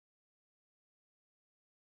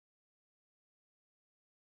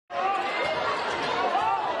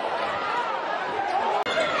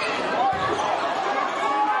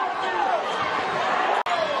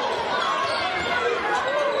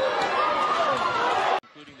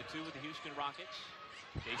Rockets.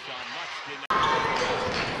 Deshaun Much did not.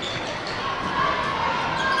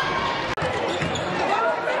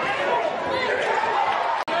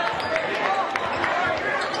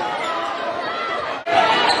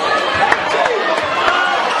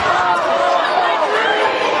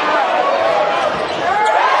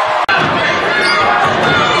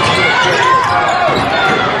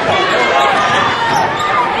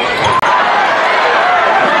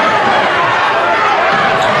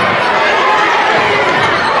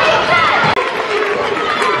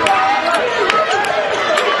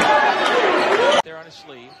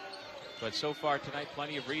 Sleeve, but so far tonight,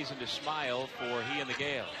 plenty of reason to smile for he and the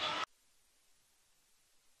Gales.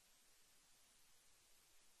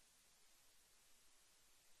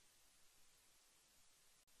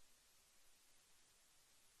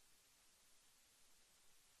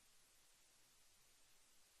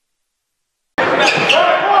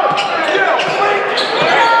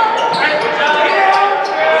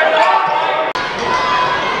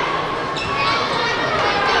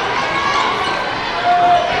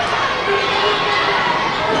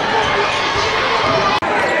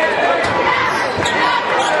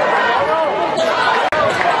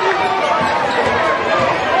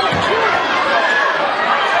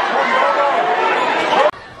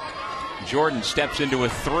 Jordan steps into a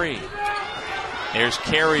three. There's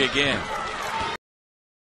Carey again.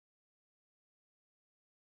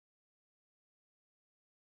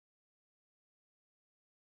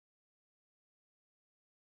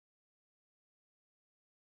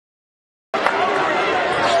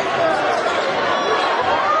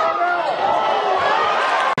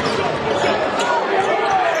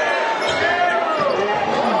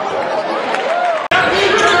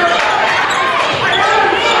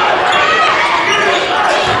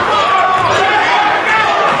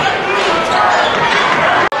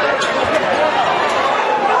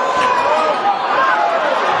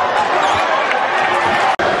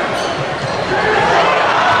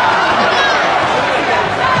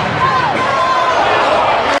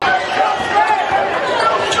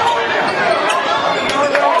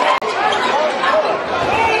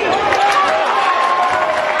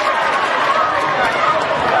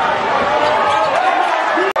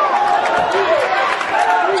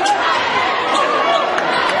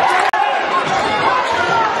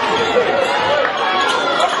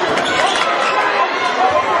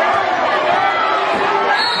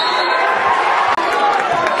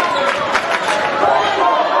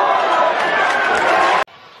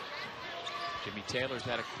 Taylor's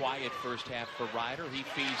had a quiet first half for Ryder. He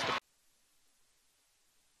feeds the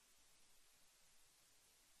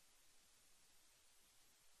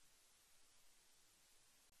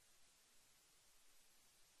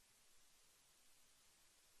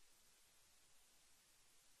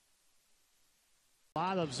a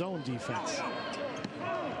lot of zone defense.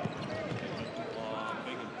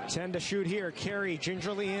 10 to shoot here. Carey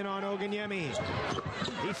gingerly in on Oganyemi.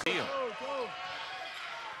 He feels.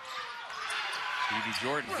 Stevie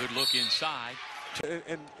Jordan, good look inside.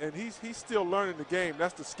 And he's still learning the game.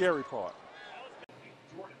 That's the scary part.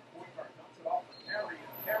 Jordan, point guard, knocks it off for Carey.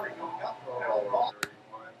 Carey going up.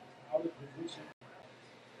 Out of position.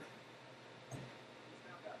 He's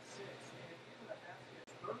now got 6. And into the basket.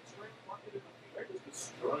 Third straight bucket in the field. That is the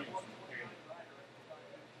straight.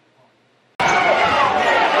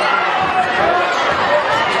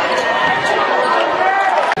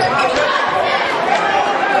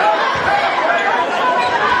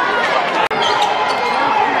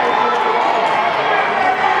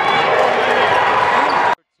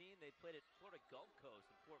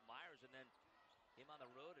 On the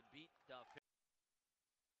road and beat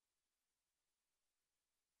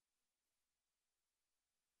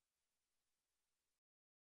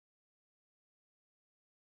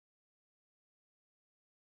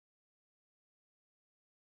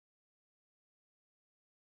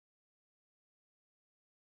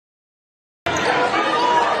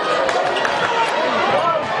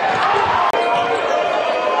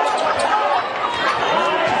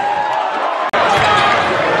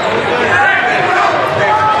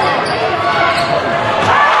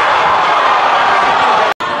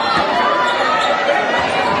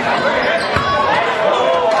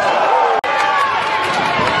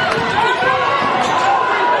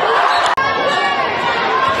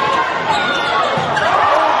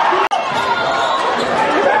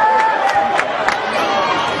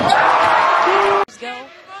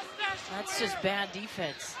just bad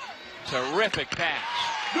defense. Terrific pass.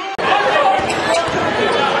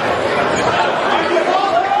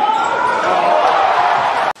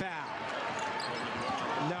 Foul.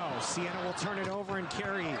 No, Siena will turn it over and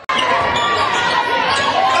Carey.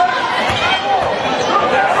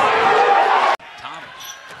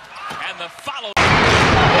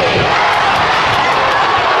 follow.